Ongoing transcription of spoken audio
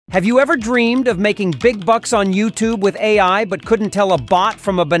Have you ever dreamed of making big bucks on YouTube with AI but couldn't tell a bot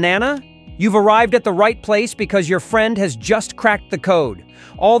from a banana? You've arrived at the right place because your friend has just cracked the code.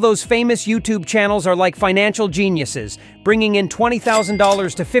 All those famous YouTube channels are like financial geniuses, bringing in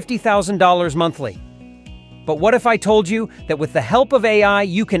 $20,000 to $50,000 monthly. But what if I told you that with the help of AI,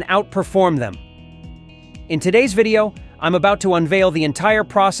 you can outperform them? In today's video, I'm about to unveil the entire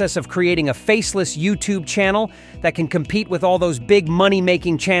process of creating a faceless YouTube channel that can compete with all those big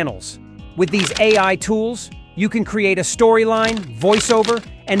money-making channels. With these AI tools, you can create a storyline, voiceover,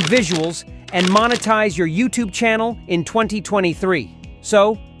 and visuals and monetize your YouTube channel in 2023.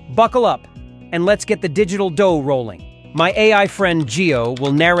 So, buckle up and let's get the digital dough rolling. My AI friend Gio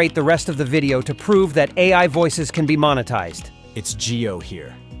will narrate the rest of the video to prove that AI voices can be monetized. It's Gio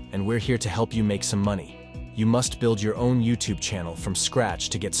here, and we're here to help you make some money. You must build your own YouTube channel from scratch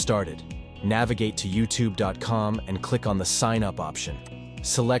to get started. Navigate to youtube.com and click on the Sign Up option.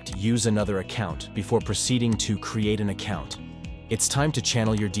 Select Use Another Account before proceeding to Create an Account. It's time to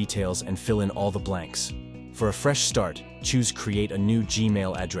channel your details and fill in all the blanks. For a fresh start, choose Create a New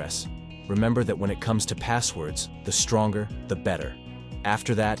Gmail address. Remember that when it comes to passwords, the stronger, the better.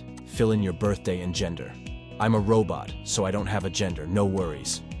 After that, fill in your birthday and gender. I'm a robot, so I don't have a gender, no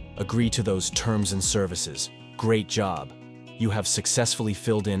worries. Agree to those terms and services. Great job. You have successfully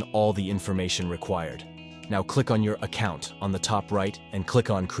filled in all the information required. Now click on your account on the top right and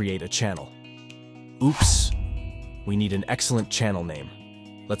click on Create a Channel. Oops! We need an excellent channel name.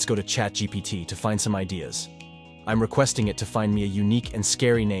 Let's go to ChatGPT to find some ideas. I'm requesting it to find me a unique and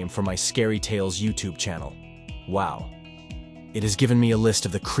scary name for my Scary Tales YouTube channel. Wow. It has given me a list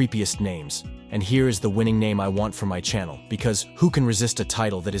of the creepiest names, and here is the winning name I want for my channel, because who can resist a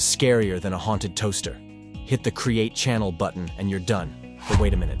title that is scarier than a haunted toaster? Hit the Create Channel button and you're done. But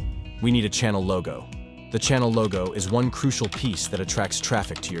wait a minute, we need a channel logo. The channel logo is one crucial piece that attracts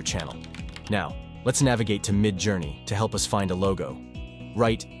traffic to your channel. Now, let's navigate to Midjourney to help us find a logo.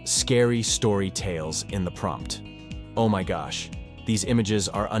 Write Scary Story Tales in the prompt. Oh my gosh, these images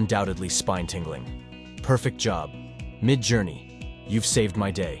are undoubtedly spine-tingling. Perfect job. Midjourney, you've saved my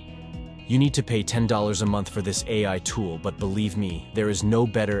day. You need to pay $10 a month for this AI tool, but believe me, there is no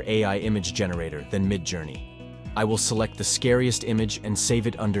better AI image generator than Midjourney. I will select the scariest image and save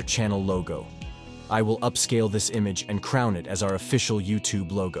it under channel logo. I will upscale this image and crown it as our official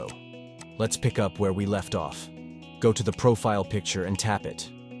YouTube logo. Let's pick up where we left off. Go to the profile picture and tap it.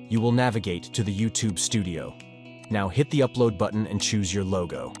 You will navigate to the YouTube studio. Now hit the upload button and choose your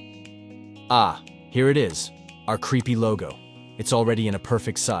logo. Ah, here it is. Our creepy logo. It's already in a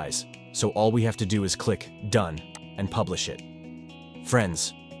perfect size, so all we have to do is click Done and publish it.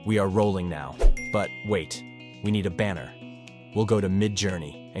 Friends, we are rolling now. But wait, we need a banner. We'll go to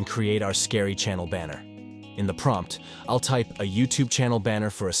Midjourney and create our scary channel banner. In the prompt, I'll type a YouTube channel banner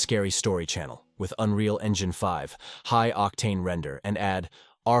for a scary story channel with Unreal Engine 5, high-octane render, and add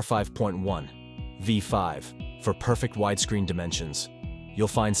R5.1, V5 for perfect widescreen dimensions. You'll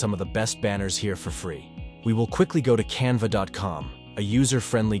find some of the best banners here for free. We will quickly go to canva.com, a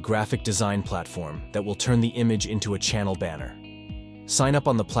user-friendly graphic design platform that will turn the image into a channel banner. Sign up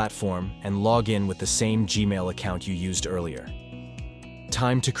on the platform and log in with the same Gmail account you used earlier.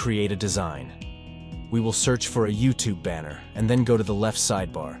 Time to create a design. We will search for a YouTube banner and then go to the left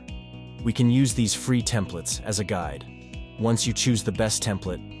sidebar. We can use these free templates as a guide. Once you choose the best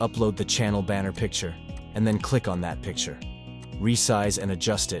template, upload the channel banner picture and then click on that picture. Resize and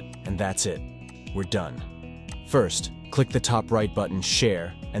adjust it, and that's it. We're done. First, click the top right button,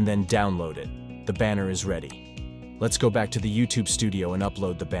 Share, and then download it. The banner is ready. Let's go back to the YouTube studio and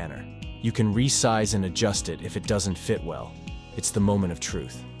upload the banner. You can resize and adjust it if it doesn't fit well. It's the moment of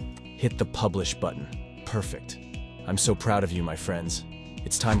truth. Hit the Publish button. Perfect. I'm so proud of you, my friends.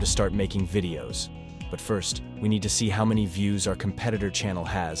 It's time to start making videos. But first, we need to see how many views our competitor channel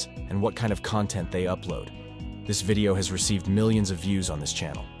has and what kind of content they upload. This video has received millions of views on this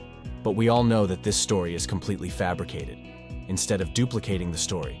channel. But we all know that this story is completely fabricated. Instead of duplicating the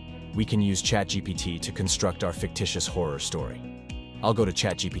story, we can use ChatGPT to construct our fictitious horror story. I'll go to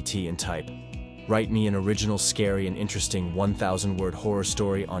ChatGPT and type, "Write me an original, scary, and interesting 1,000-word horror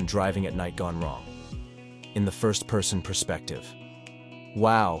story on driving at night gone wrong." In the first-person perspective.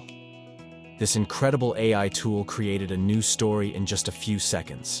 Wow! This incredible AI tool created a new story in just a few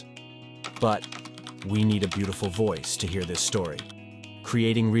seconds. But we need a beautiful voice to hear this story.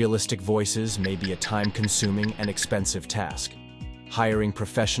 Creating realistic voices may be a time-consuming and expensive task. Hiring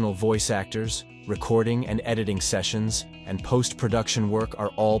professional voice actors, recording and editing sessions, and post-production work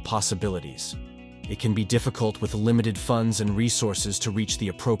are all possibilities. It can be difficult with limited funds and resources to reach the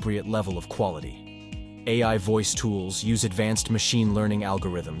appropriate level of quality. AI voice tools use advanced machine learning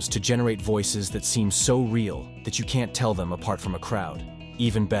algorithms to generate voices that seem so real that you can't tell them apart from a crowd.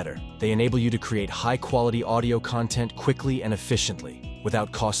 Even better, they enable you to create high-quality audio content quickly and efficiently,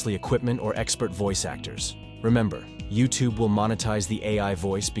 without costly equipment or expert voice actors. Remember, YouTube will monetize the AI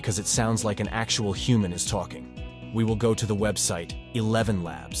voice because it sounds like an actual human is talking. We will go to the website 11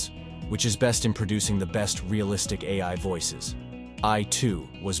 Labs, which is best in producing the best realistic AI voices. I, too,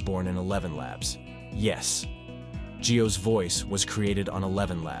 was born in 11 Labs. Yes, Gio's voice was created on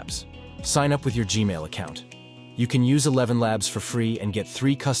 11 Labs. Sign up with your Gmail account. You can use 11 Labs for free and get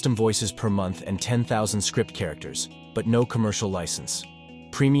 3 custom voices per month and 10,000 script characters, but no commercial license.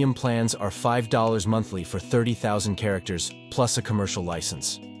 Premium plans are $5 monthly for 30,000 characters, plus a commercial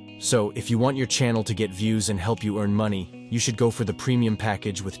license. So, if you want your channel to get views and help you earn money, you should go for the premium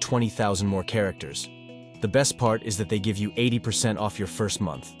package with 20,000 more characters. The best part is that they give you 80% off your first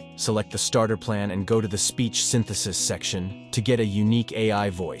month. Select the starter plan and go to the speech synthesis section to get a unique AI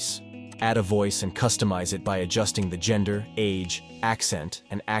voice. Add a voice and customize it by adjusting the gender, age, accent,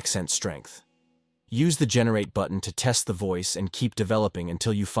 and accent strength. Use the Generate button to test the voice and keep developing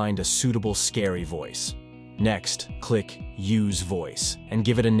until you find a suitable scary voice. Next, click Use Voice and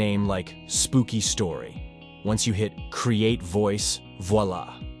give it a name like Spooky Story. Once you hit Create Voice,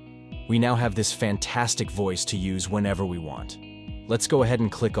 voila! We now have this fantastic voice to use whenever we want. Let's go ahead and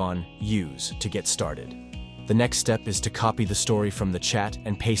click on Use to get started. The next step is to copy the story from the chat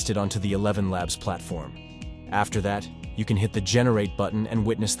and paste it onto the 11 Labs platform. After that, you can hit the Generate button and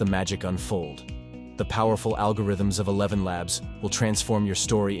witness the magic unfold. The powerful algorithms of 11 Labs will transform your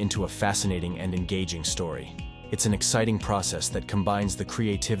story into a fascinating and engaging story. It's an exciting process that combines the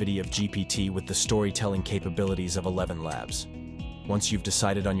creativity of GPT with the storytelling capabilities of 11 Labs. Once you've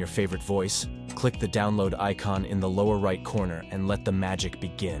decided on your favorite voice, click the download icon in the lower right corner and let the magic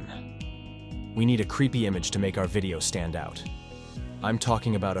begin. We need a creepy image to make our video stand out. I'm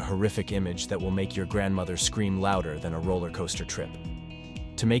talking about a horrific image that will make your grandmother scream louder than a roller coaster trip.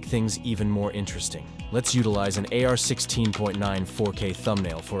 To make things even more interesting, let's utilize an AR 16.9 4K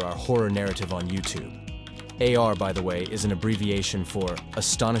thumbnail for our horror narrative on YouTube. AR, by the way, is an abbreviation for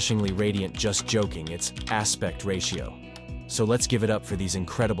Astonishingly Radiant Just Joking. It's aspect ratio. So let's give it up for these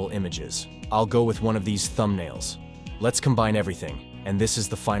incredible images. I'll go with one of these thumbnails. Let's combine everything, and this is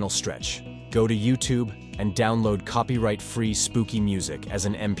the final stretch. Go to YouTube and download copyright-free spooky music as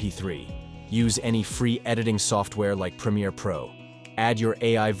an MP3. Use any free editing software like Premiere Pro. Add your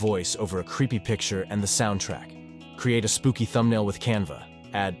AI voice over a creepy picture and the soundtrack. Create a spooky thumbnail with Canva.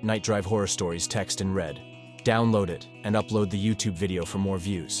 Add Night Drive Horror Stories text in red. Download it and upload the YouTube video for more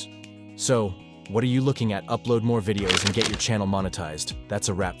views. So, what are you looking at? Upload more videos and get your channel monetized. That's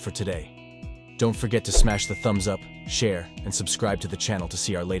a wrap for today. Don't forget to smash the thumbs up, share, and subscribe to the channel to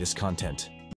see our latest content.